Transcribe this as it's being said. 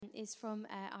is from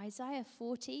Isaiah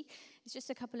 40. It's just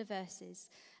a couple of verses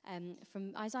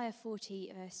from Isaiah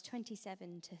 40, verse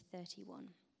 27 to 31.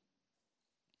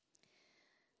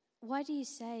 Why do you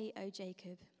say, O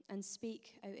Jacob, and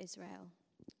speak, O Israel?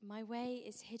 My way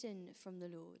is hidden from the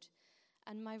Lord,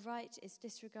 and my right is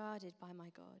disregarded by my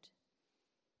God.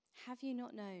 Have you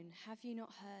not known, have you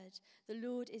not heard? The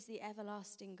Lord is the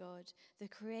everlasting God, the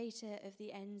creator of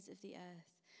the ends of the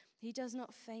earth. He does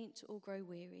not faint or grow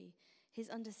weary. His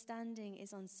understanding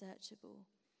is unsearchable.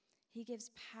 He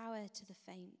gives power to the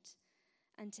faint,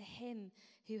 and to him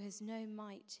who has no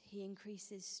might, he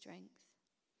increases strength.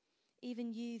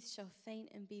 Even youths shall faint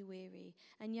and be weary,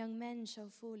 and young men shall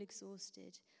fall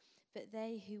exhausted. But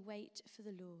they who wait for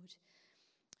the Lord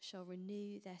shall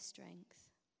renew their strength.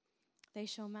 They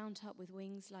shall mount up with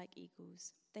wings like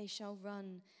eagles. They shall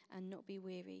run and not be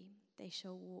weary. They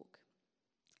shall walk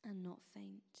and not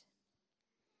faint.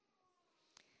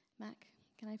 Mac,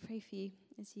 can I pray for you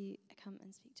as you come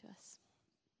and speak to us?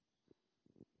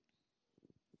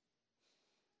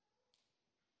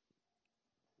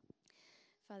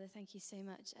 Father, thank you so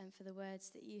much for the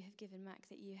words that you have given, Mac,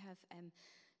 that you have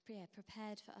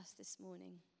prepared for us this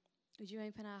morning. Would you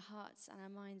open our hearts and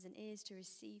our minds and ears to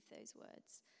receive those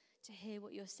words, to hear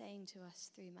what you're saying to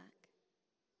us through Mac?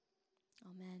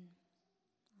 Amen.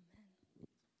 Amen.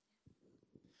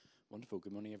 Wonderful.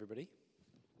 Good morning, everybody.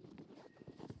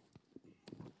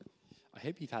 I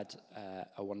hope you've had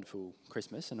a wonderful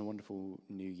Christmas and a wonderful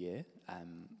New Year,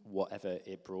 whatever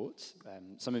it brought.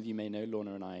 Some of you may know,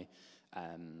 Lorna and I,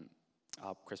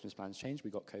 our Christmas plans changed. We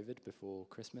got COVID before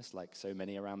Christmas, like so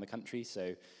many around the country,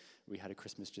 so we had a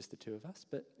Christmas just the two of us,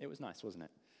 but it was nice, wasn't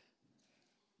it?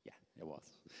 Yeah, it was.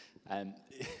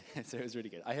 So it was really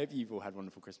good. I hope you've all had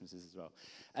wonderful Christmases as well.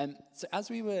 So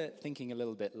as we were thinking a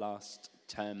little bit last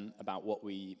term about what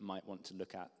we might want to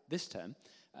look at this term,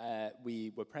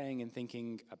 we were praying and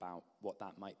thinking about what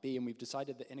that might be, and we've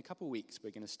decided that in a couple of weeks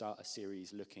we're going to start a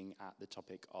series looking at the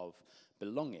topic of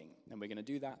belonging, and we're going to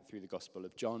do that through the Gospel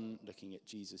of John, looking at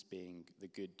Jesus being the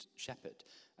Good Shepherd,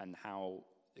 and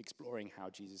exploring how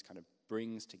Jesus kind of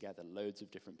brings together loads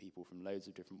of different people from loads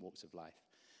of different walks of life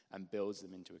and builds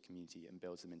them into a community and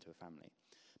builds them into a family.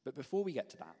 But before we get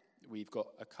to that, we've got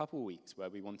a couple weeks where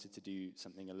we wanted to do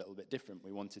something a little bit different.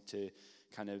 We wanted to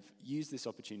kind of use this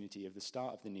opportunity of the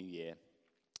start of the new year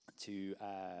to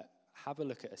have a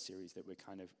look at a series that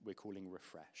we're calling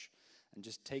Refresh, and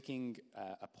just taking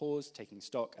a pause, taking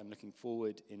stock, and looking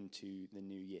forward into the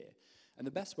new year. And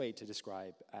the best way to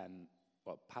describe,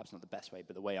 well, perhaps not the best way,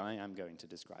 but the way I am going to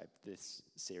describe this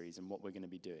series and what we're going to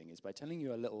be doing is by telling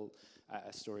you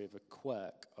a story of a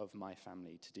quirk of my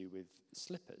family to do with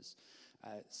slippers.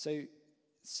 So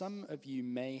some of you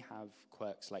may have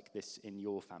quirks like this in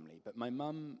your family, but my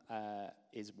mum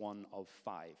is one of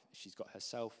 5. She's got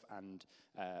herself and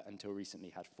until recently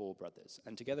had 4 brothers.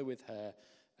 And together with her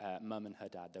mum and her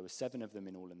dad, there were 7 of them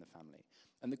in all in the family.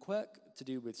 And the quirk to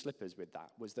do with slippers with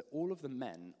that was that all of the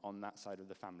men on that side of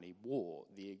the family wore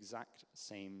the exact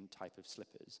same type of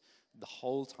slippers the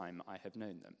whole time I have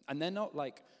known them. And they're not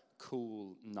like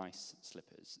cool, nice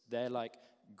slippers. They're like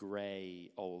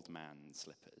grey old man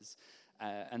slippers.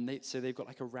 So they've got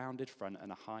like a rounded front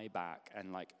and a high back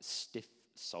and like stiff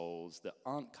soles that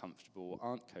aren't comfortable,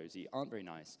 aren't cozy, aren't very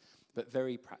nice, but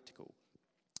very practical.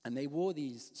 And they wore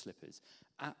these slippers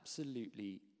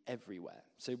absolutely everywhere.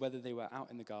 So whether they were out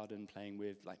in the garden playing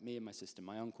with, like me and my sister,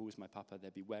 my uncles, my papa,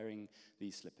 they'd be wearing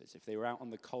these slippers. If they were out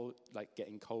on the coal, like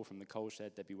getting coal from the coal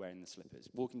shed, they'd be wearing the slippers.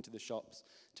 Walking to the shops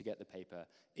to get the paper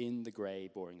in the grey,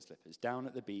 boring slippers. Down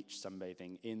at the beach,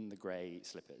 sunbathing in the grey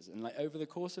slippers. And like over the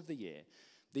course of the year,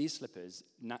 these slippers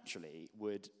naturally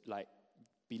would like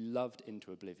be loved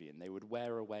into oblivion. They would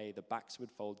wear away, the backs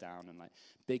would fold down, and like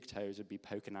big toes would be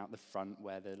poking out the front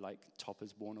where the like top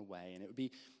is worn away, and it'd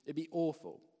be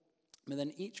awful. But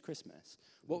then each Christmas,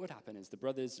 what would happen is the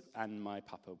brothers and my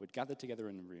papa would gather together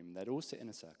in a room. They'd all sit in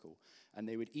a circle, and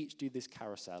they would each do this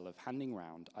carousel of handing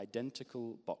round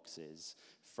identical boxes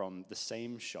from the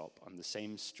same shop on the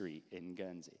same street in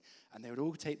Guernsey. And they would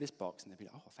all take this box, and they'd be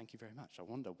like, oh, thank you very much. I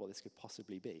wonder what this could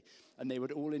possibly be. And they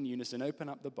would all in unison open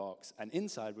up the box, and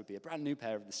inside would be a brand new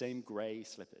pair of the same grey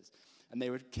slippers. And they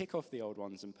would kick off the old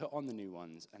ones and put on the new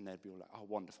ones, and they'd be all like, oh,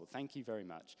 wonderful, thank you very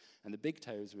much. And the big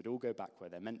toes would all go back where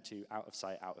they're meant to, out of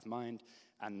sight, out of mind,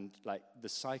 and like the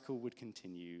cycle would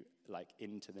continue like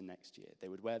into the next year. They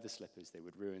would wear the slippers, they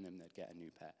would ruin them, they'd get a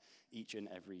new pair each and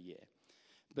every year.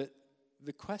 But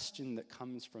the question that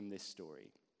comes from this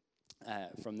story,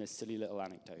 from this silly little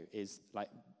anecdote, is like,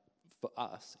 for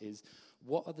us, is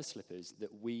what are the slippers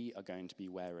that we are going to be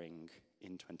wearing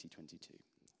in 2022?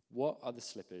 What are the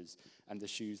slippers and the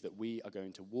shoes that we are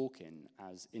going to walk in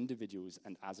as individuals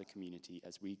and as a community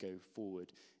as we go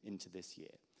forward into this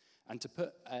year? And to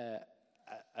put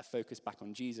a focus back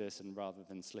on Jesus and rather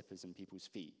than slippers and people's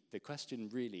feet, the question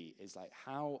really is like,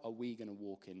 how are we going to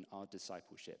walk in our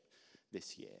discipleship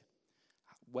this year?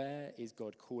 Where is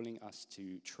God calling us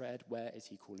to tread? Where is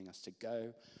he calling us to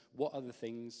go? What are the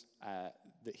things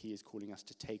that he is calling us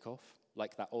to take off?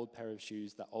 Like that old pair of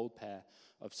shoes, that old pair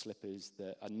of slippers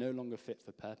that are no longer fit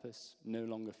for purpose, no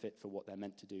longer fit for what they're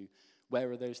meant to do.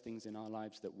 Where are those things in our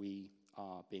lives that we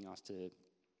are being asked to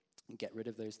get rid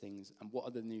of those things? And what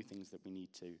are the new things that we need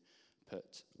to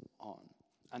put on?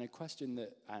 And a question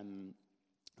that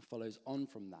follows on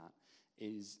from that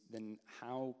is then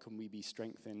how can we be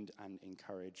strengthened and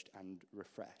encouraged and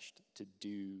refreshed to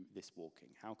do this walking?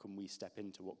 How can we step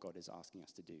into what God is asking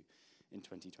us to do in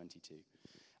 2022?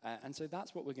 And so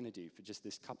that's what we're going to do for just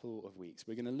this couple of weeks.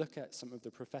 We're going to look at some of the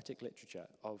prophetic literature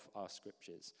of our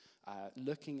scriptures,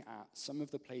 looking at some of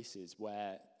the places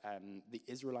where the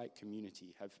Israelite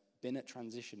community have been at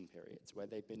transition periods, where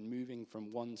they've been moving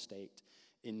from one state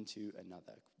into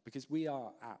another. Because we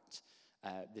are at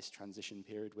this transition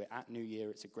period. We're at New Year.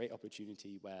 It's a great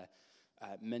opportunity where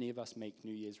many of us make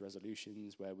New Year's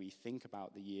resolutions, where we think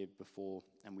about the year before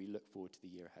and we look forward to the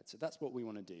year ahead. So that's what we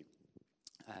want to do.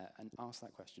 And ask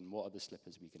that question, what are the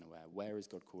slippers we're going to wear? Where is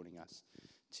God calling us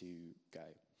to go?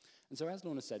 And so as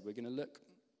Lorna said, we're going to look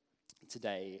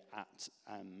today at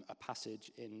a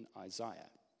passage in Isaiah.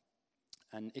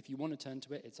 And if you want to turn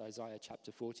to it, it's Isaiah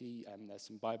chapter 40. There's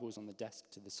some Bibles on the desk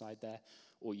to the side there,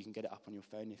 or you can get it up on your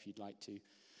phone if you'd like to.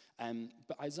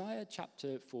 But Isaiah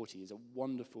chapter 40 is a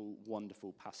wonderful,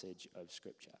 wonderful passage of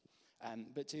Scripture.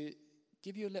 But to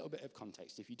give you a little bit of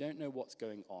context, if you don't know what's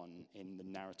going on in the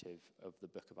narrative of the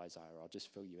book of Isaiah, I'll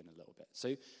just fill you in a little bit.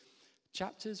 So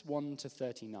chapters 1 to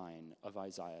 39 of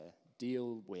Isaiah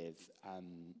deal with,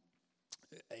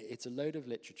 it's a load of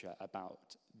literature about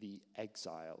the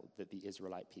exile that the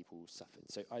Israelite people suffered.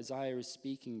 So Isaiah is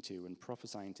speaking to and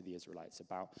prophesying to the Israelites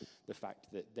about the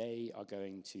fact that they are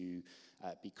going to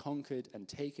be conquered and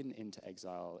taken into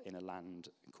exile in a land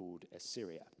called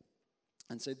Assyria.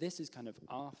 And so this is kind of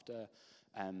after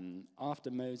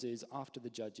Moses, after the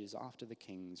judges, after the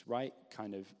kings, right?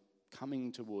 Kind of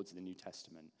coming towards the New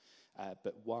Testament,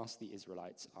 but whilst the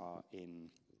Israelites are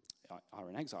in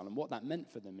exile. And what that meant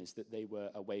for them is that they were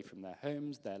away from their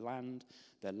homes, their land,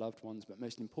 their loved ones, but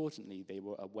most importantly, they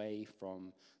were away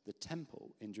from the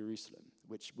temple in Jerusalem,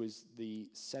 which was the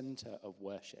center of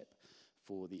worship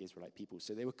for the Israelite people.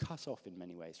 So they were cut off in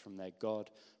many ways from their God,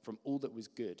 from all that was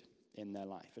good in their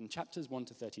life. And chapters 1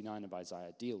 to 39 of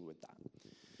Isaiah deal with that.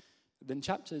 Then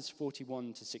chapters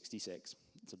 41 to 66,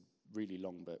 it's a really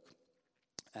long book,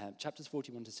 chapters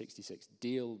 41 to 66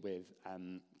 deal with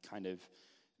kind of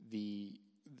the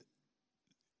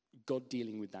God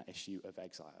dealing with that issue of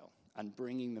exile and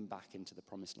bringing them back into the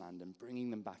promised land and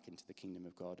bringing them back into the kingdom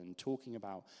of God and talking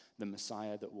about the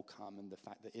Messiah that will come and the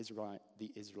fact that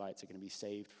the Israelites are going to be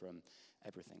saved from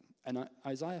everything. And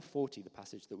Isaiah 40, the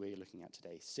passage that we're looking at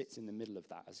today, sits in the middle of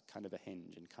that as kind of a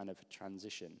hinge and kind of a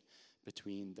transition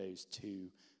between those two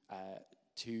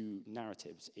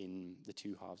narratives in the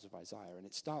two halves of Isaiah. And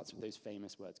it starts with those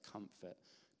famous words, comfort,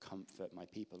 comfort my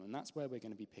people. And that's where we're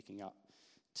going to be picking up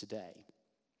today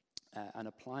and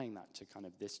applying that to kind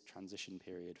of this transition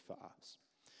period for us.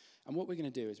 And what we're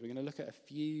going to do is we're going to look at a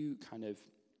few kind of,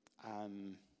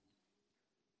 I'm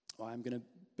going to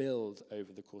build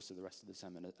over the course of the rest of the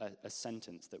sermon a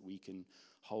sentence that we can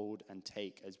hold and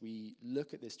take as we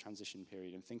look at this transition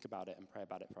period and think about it and pray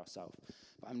about it for ourselves.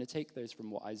 But I'm going to take those from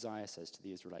what Isaiah says to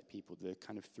the Israelite people, the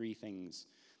kind of three things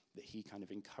that he kind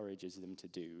of encourages them to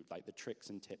do, like the tricks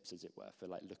and tips, as it were, for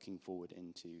like looking forward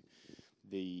into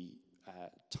the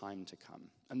time to come.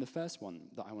 And the first one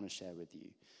that I want to share with you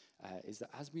is that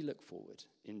as we look forward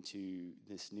into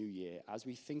this new year, as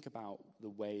we think about the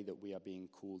way that we are being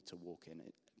called to walk in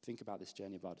it, think about this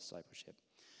journey of our discipleship,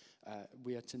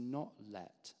 we are to not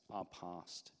let our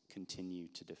past continue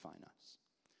to define us.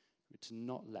 We're to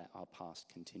not let our past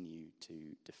continue to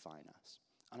define us.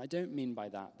 And I don't mean by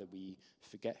that we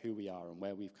forget who we are and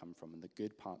where we've come from and the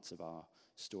good parts of our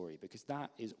story, because that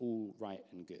is all right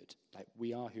and good. Like,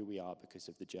 we are who we are because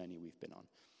of the journey we've been on.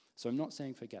 So I'm not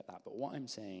saying forget that, but what I'm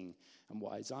saying and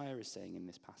what Isaiah is saying in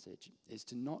this passage is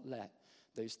to not let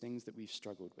those things that we've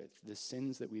struggled with, the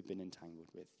sins that we've been entangled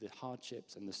with, the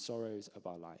hardships and the sorrows of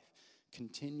our life,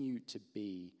 continue to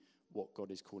be what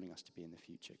God is calling us to be in the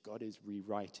future. God is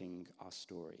rewriting our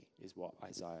story, is what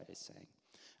Isaiah is saying.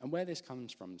 And where this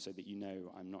comes from, so that you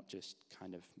know I'm not just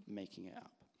kind of making it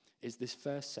up, is this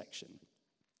first section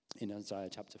in Isaiah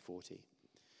chapter 40.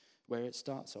 where it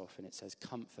starts off and it says,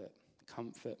 "Comfort,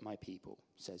 comfort my people,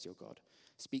 says your God.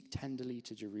 Speak tenderly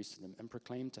to Jerusalem and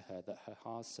proclaim to her that her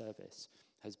hard service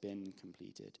has been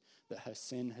completed, that her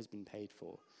sin has been paid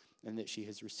for, and that she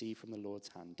has received from the Lord's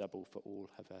hand double for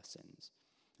all of her sins."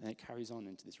 And it carries on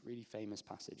into this really famous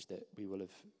passage that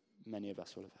many of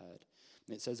us will have heard.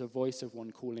 And it says, "A voice of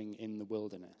one calling in the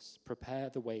wilderness, prepare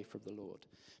the way for the Lord.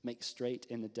 Make straight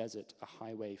in the desert a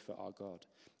highway for our God.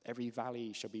 Every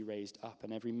valley shall be raised up,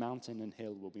 and every mountain and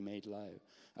hill will be made low.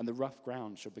 And the rough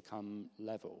ground shall become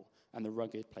level, and the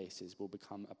rugged places will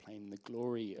become a plain. The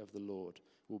glory of the Lord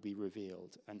will be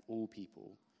revealed, and all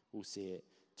people will see it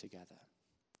together."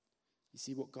 You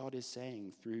see what God is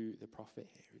saying through the prophet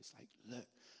here is like, look,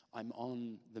 I'm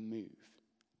on the move.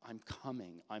 I'm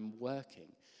coming. I'm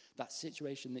working. That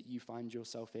situation that you find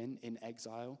yourself in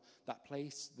exile, that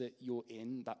place that you're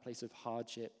in, that place of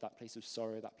hardship, that place of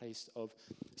sorrow, that place of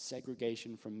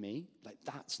segregation from me, like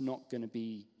that's not going to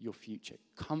be your future.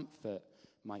 Comfort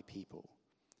my people,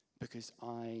 because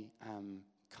I am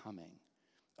coming.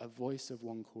 A voice of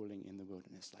one calling in the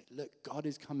wilderness. Like, look, God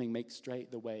is coming. Make straight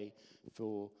the way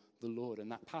for the Lord.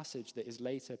 And that passage that is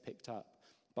later picked up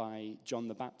by John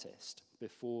the Baptist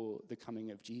before the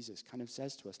coming of Jesus kind of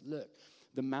says to us, look,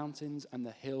 the mountains and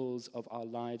the hills of our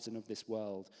lives and of this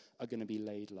world are going to be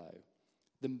laid low.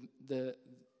 The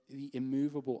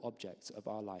immovable objects of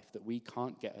our life that we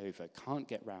can't get over, can't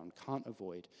get round, can't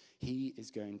avoid, he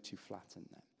is going to flatten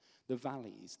them. The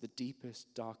valleys, the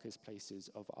deepest, darkest places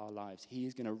of our lives, he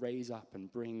is going to raise up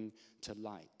and bring to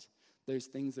light. Those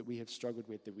things that we have struggled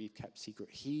with, that we've kept secret,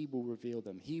 he will reveal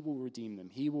them. He will redeem them.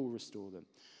 He will restore them.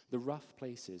 The rough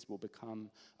places will become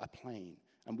a plain,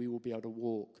 and we will be able to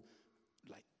walk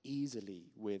like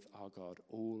easily with our God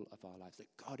all of our lives.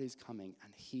 That God is coming,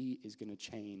 and he is going to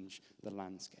change the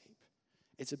landscape.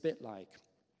 It's a bit like,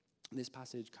 this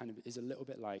passage kind of is a little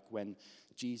bit like when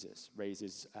Jesus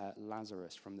raises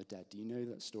Lazarus from the dead. Do you know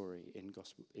that story in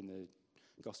the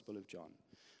Gospel of John?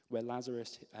 Where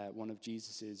Lazarus, one of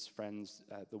Jesus' friends,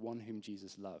 the one whom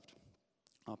Jesus loved,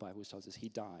 our Bible tells us, he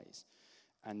dies.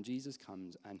 And Jesus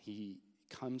comes, and he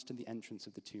comes to the entrance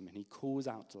of the tomb, and he calls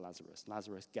out to Lazarus,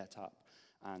 "Lazarus, get up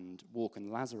and walk."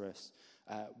 And Lazarus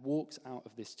walks out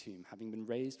of this tomb, having been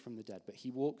raised from the dead, but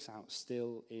he walks out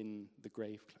still in the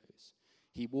grave clothes.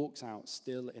 He walks out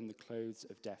still in the clothes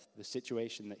of death, the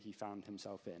situation that he found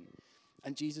himself in.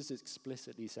 And Jesus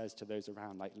explicitly says to those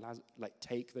around, like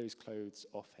take those clothes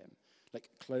off him.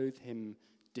 Like, clothe him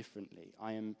differently.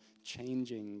 I am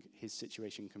changing his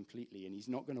situation completely, and he's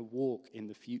not going to walk in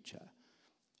the future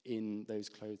in those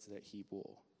clothes that he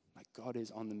wore. Like, God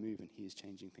is on the move, and he is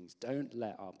changing things. Don't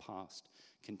let our past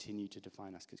continue to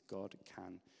define us, because God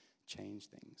can change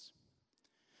things.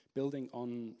 Building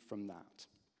on from that,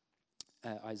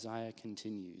 Isaiah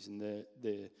continues, and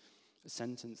the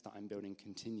sentence that I'm building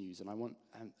continues, and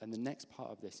the next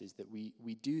part of this is that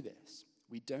we do this.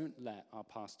 We don't let our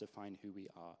past define who we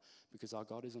are, because our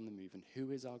God is on the move. And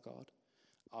who is our God?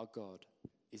 Our God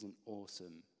is an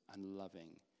awesome and loving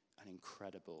and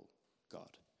incredible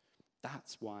God.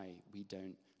 That's why we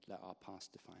don't let our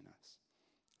past define us.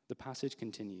 The passage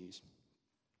continues,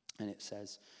 and it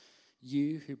says,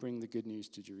 "You who bring the good news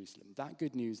to Jerusalem," that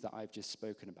good news that I've just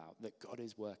spoken about, that God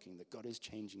is working, that God is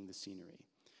changing the scenery.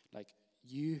 Like,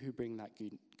 you who bring that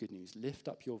good news, lift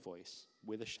up your voice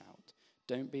with a shout.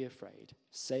 Don't be afraid.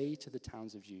 Say to the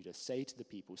towns of Judah, say to the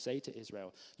people, say to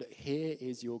Israel, look, here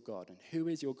is your God. And who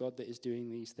is your God that is doing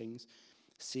these things?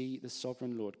 See, the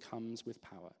sovereign Lord comes with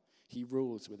power. He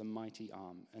rules with a mighty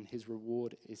arm, and his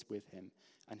reward is with him,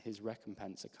 and his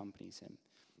recompense accompanies him.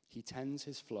 He tends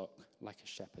his flock like a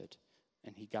shepherd,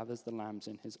 and he gathers the lambs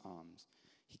in his arms.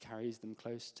 He carries them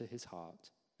close to his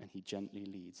heart, and he gently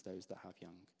leads those that have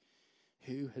young.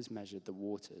 Who has measured the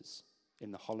waters in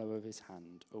the hollow of his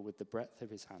hand, or with the breadth of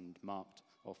his hand marked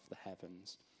off the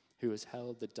heavens? Who has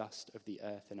held the dust of the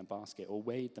earth in a basket, or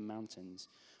weighed the mountains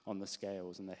on the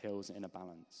scales and the hills in a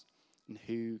balance? And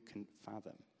who can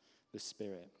fathom the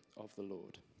Spirit of the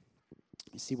Lord?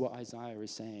 You see, what Isaiah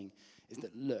is saying is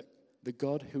that, look, the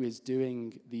God who is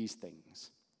doing these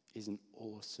things is an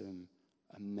awesome,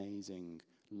 amazing,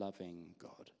 loving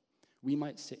God. We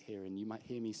might sit here and you might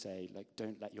hear me say, like,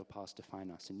 don't let your past define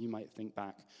us. And you might think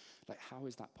back, like, how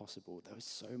is that possible? There was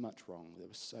so much wrong. There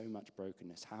was so much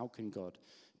brokenness. How can God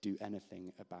do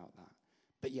anything about that?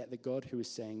 But yet the God who is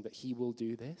saying that he will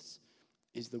do this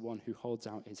is the one who holds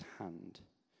out his hand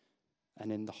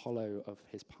and in the hollow of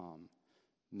his palm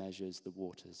measures the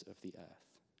waters of the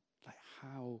earth. Like,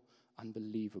 how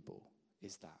unbelievable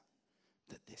is that?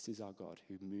 That this is our God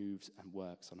who moves and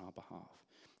works on our behalf,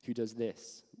 who does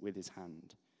this with his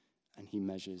hand and he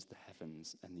measures the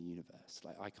heavens and the universe.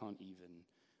 Like, I can't even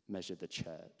measure the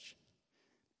church,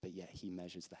 but yet he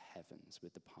measures the heavens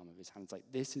with the palm of his hands. Like,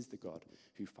 this is the God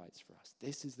who fights for us.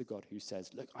 This is the God who says,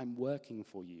 look, I'm working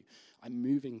for you. I'm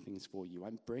moving things for you.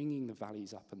 I'm bringing the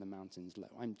valleys up and the mountains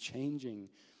low. I'm changing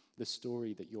the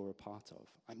story that you're a part of.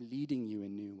 I'm leading you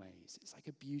in new ways. It's like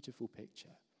a beautiful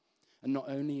picture. And not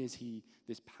only is he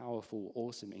this powerful,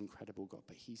 awesome, incredible God,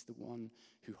 but he's the one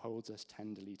who holds us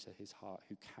tenderly to his heart,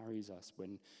 who carries us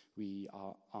when we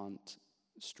aren't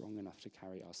strong enough to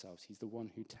carry ourselves. He's the one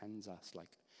who tends us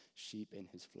like sheep in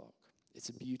his flock. It's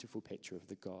a beautiful picture of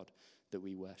the God that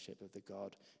we worship, of the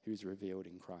God who's revealed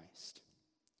in Christ,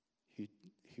 who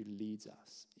leads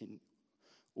us in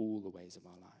all the ways of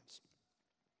our lives.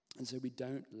 And so we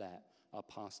don't let our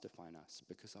past define us,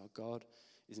 because our God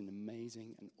is an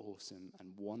amazing and awesome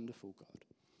and wonderful God.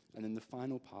 And then the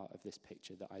final part of this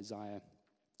picture that Isaiah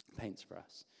paints for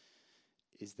us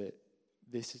is that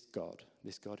this God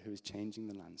who is changing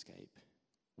the landscape,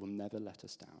 will never let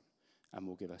us down and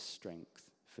will give us strength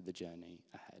for the journey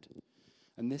ahead.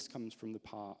 And this comes from the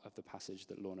part of the passage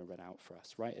that Lorna read out for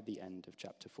us, right at the end of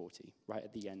chapter 40, right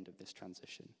at the end of this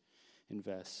transition, in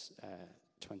verse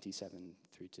 27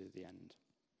 through to the end.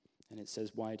 And it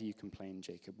says, "Why do you complain,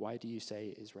 Jacob? Why do you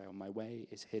say, Israel, my way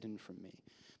is hidden from me?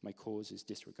 My cause is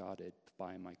disregarded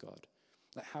by my God."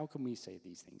 Like, how can we say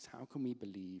these things? How can we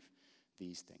believe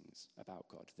these things about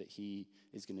God? That he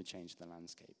is going to change the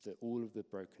landscape, that all of the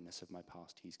brokenness of my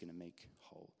past he's going to make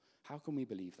whole. How can we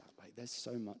believe that? Like, there's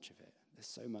so much of it. There's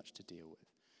so much to deal with.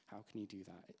 How can he do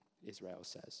that? Israel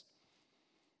says.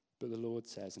 But the Lord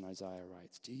says, and Isaiah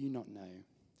writes, "Do you not know?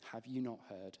 Have you not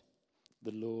heard?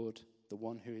 The Lord, the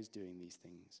one who is doing these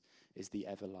things, is the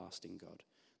everlasting God,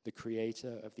 the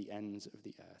creator of the ends of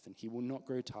the earth, and he will not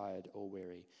grow tired or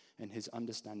weary, and his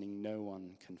understanding no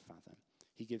one can fathom.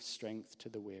 He gives strength to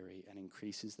the weary and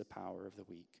increases the power of the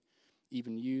weak.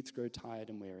 Even youths grow tired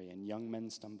and weary, and young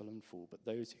men stumble and fall, but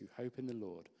those who hope in the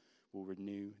Lord will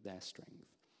renew their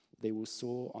strength. They will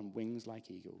soar on wings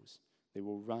like eagles. They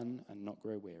will run and not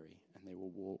grow weary, and they will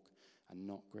walk and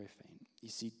not grow faint." You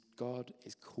see, God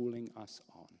is calling us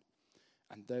on.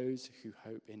 And those who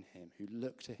hope in him, who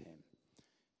look to him,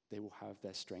 they will have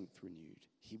their strength renewed.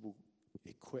 He will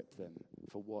equip them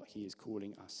for what he is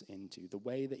calling us into. The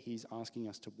way that he's asking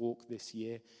us to walk this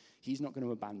year, he's not going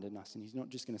to abandon us, and he's not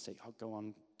just going to say, "Oh, go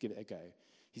on, give it a go."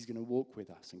 He's going to walk with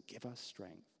us and give us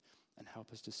strength and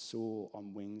help us to soar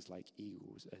on wings like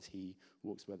eagles as he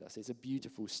walks with us. It's a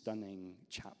beautiful, stunning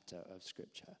chapter of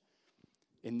Scripture.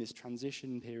 In this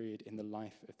transition period in the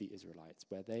life of the Israelites,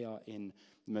 where they are in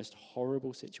the most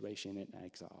horrible situation in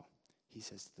exile, he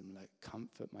says to them, "Look,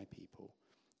 comfort my people.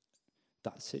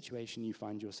 That situation you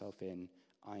find yourself in,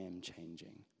 I am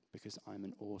changing, because I'm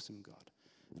an awesome God,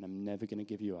 and I'm never going to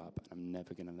give you up, and I'm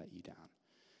never going to let you down."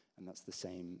 And that's the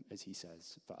same as he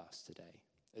says for us today.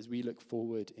 As we look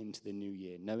forward into the new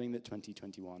year, knowing that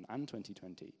 2021 and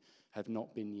 2020 have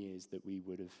not been years that we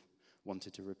would have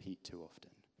wanted to repeat too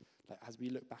often. Like, as we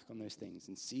look back on those things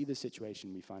and see the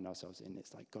situation we find ourselves in,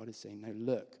 it's like God is saying, "No,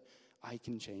 look, I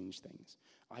can change things.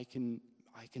 I can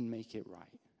make it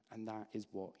right." And that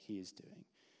is what he is doing.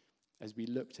 As we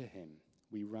look to him,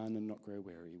 we run and not grow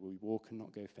weary. We walk and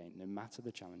not go faint, no matter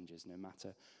the challenges, no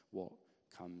matter what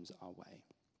comes our way.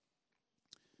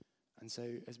 And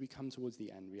so as we come towards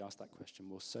the end, we ask that question,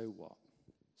 well, so what?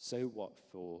 So what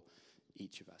for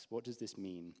each of us? What does this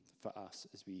mean for us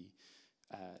as we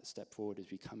step forward, as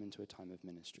we come into a time of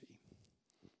ministry?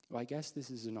 Well, I guess this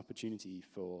is an opportunity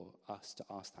for us to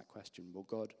ask that question. Well,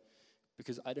 God,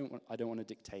 because I don't want to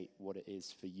dictate what it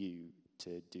is for you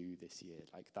to do this year.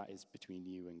 Like, that is between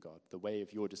you and God. The way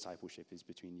of your discipleship is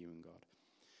between you and God.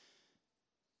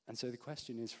 And so the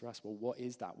question is for us, well, what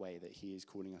is that way that he is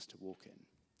calling us to walk in?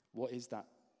 What is that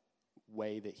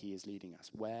way that he is leading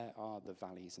us? Where are the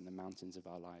valleys and the mountains of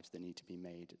our lives that need to be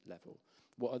made level?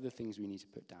 What are the things we need to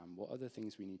put down? What are the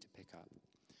things we need to pick up?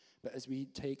 But as we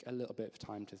take a little bit of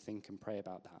time to think and pray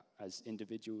about that, as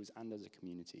individuals and as a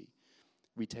community,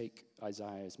 we take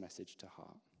Isaiah's message to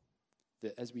heart.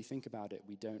 That as we think about it,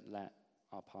 we don't let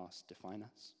our past define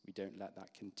us. We don't let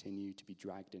that continue to be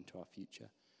dragged into our future.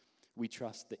 We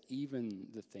trust that even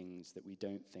the things that we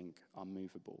don't think are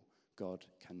movable, God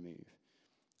can move.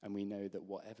 And we know that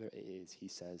whatever it is he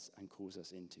says and calls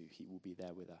us into, he will be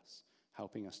there with us,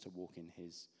 helping us to walk in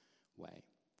his way.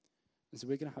 And so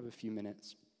we're going to have a few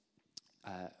minutes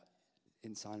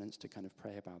in silence to kind of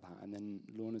pray about that. And then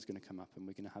Lorna's going to come up and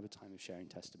we're going to have a time of sharing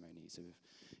testimonies, of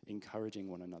encouraging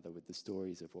one another with the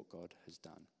stories of what God has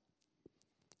done.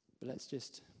 But let's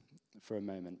just, for a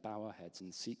moment, bow our heads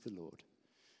and seek the Lord.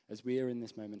 As we are in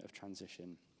this moment of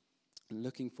transition,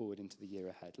 looking forward into the year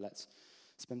ahead, let's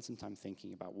spend some time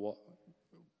thinking about what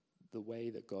the way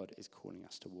that God is calling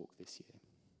us to walk this year.